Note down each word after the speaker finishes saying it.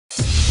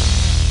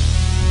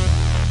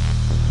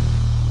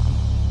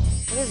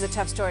is a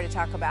tough story to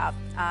talk about.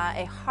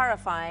 A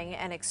horrifying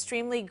and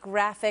extremely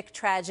graphic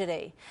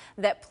tragedy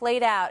that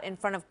played out in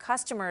front of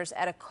customers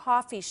at a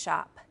coffee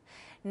shop.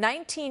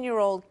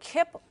 19-year-old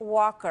Kipp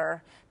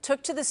Walker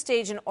took to the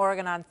stage in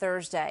Oregon on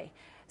Thursday,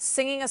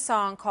 singing a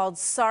song called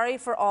 "Sorry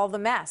for All the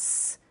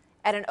Mess"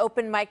 at an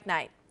open mic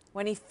night.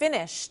 When he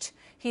finished,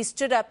 he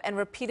stood up and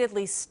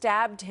repeatedly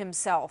stabbed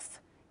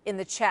himself in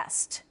the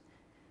chest.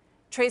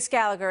 Trace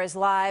Gallagher is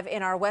live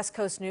in our West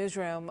Coast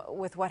newsroom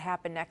with what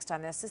happened next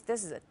on this.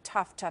 This is a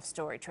tough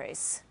story,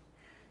 Trace.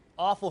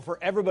 Awful for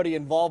everybody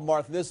involved,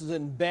 Martha. This is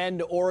in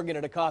Bend, Oregon,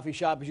 at a coffee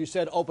shop. As you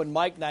said, open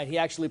mic night. He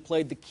actually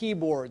played the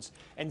keyboards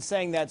and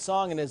sang that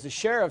song. And as the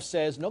sheriff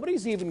says,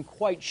 nobody's even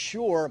quite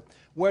sure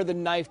where the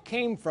knife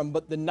came from,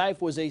 but the knife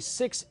was a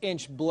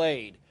 6-inch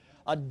blade,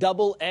 a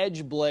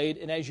double-edged blade.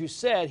 And as you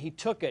said, he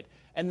took it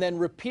and then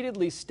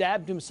repeatedly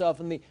stabbed himself.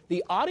 And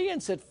the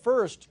audience at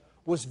first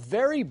was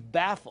very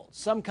baffled.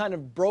 Some kind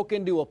of broke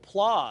into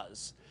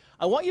applause.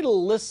 I want you to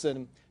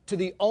listen to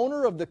the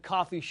owner of the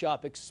coffee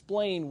shop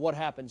explain what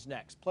happens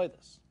next. Play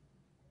this.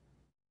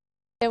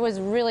 It was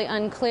really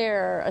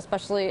unclear,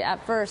 especially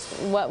at first,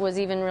 what was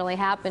even really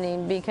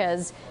happening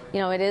because, you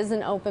know, it is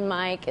an open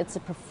mic, it's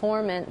a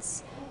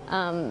performance.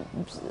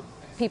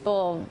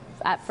 People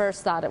at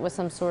first thought it was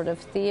some sort of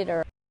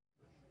theater,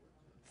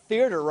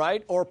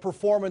 right? Or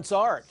performance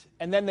art.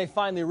 And then they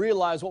finally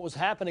realized what was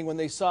happening when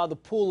they saw the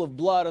pool of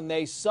blood and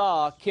they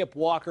saw Kipp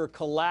Walker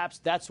collapse.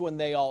 That's when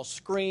they all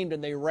screamed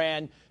and they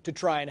ran to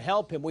try and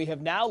help him. We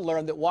have now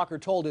learned that Walker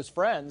told his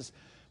friends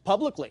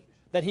publicly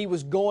that he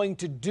was going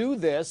to do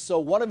this. So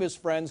one of his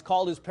friends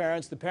called his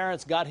parents. The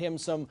parents got him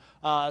some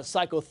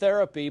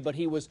psychotherapy, but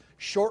he was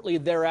shortly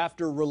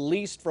thereafter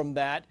released from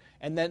that.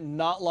 And then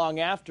not long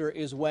after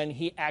is when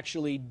he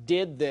actually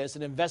did this.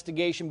 An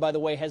investigation, by the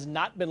way, has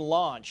not been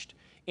launched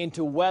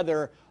into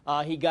whether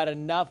he got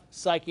enough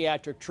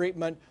psychiatric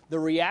treatment. The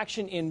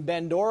reaction in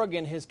Bend,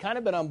 Oregon has kind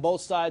of been on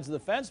both sides of the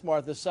fence,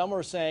 Martha. Some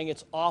are saying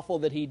it's awful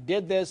that he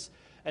did this,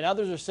 and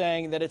others are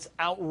saying that it's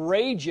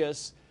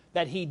outrageous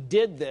that he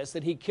did this,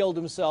 that he killed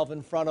himself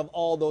in front of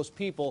all those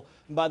people.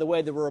 And by the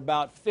way, there were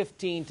about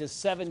 15 to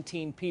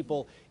 17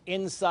 people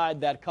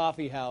inside that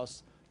coffee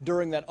house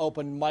during that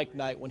open mic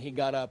night when he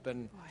got up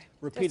and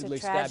repeatedly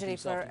stabbed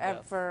himself to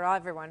death. For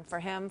everyone, for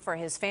him, for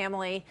his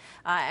family,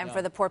 and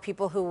for the poor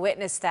people who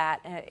witnessed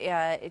that.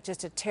 It's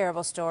just a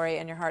terrible story,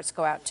 and your hearts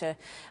go out to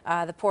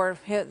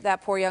that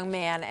poor young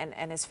man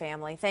and his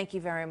family. Thank you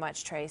very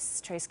much,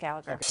 Trace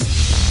Gallagher.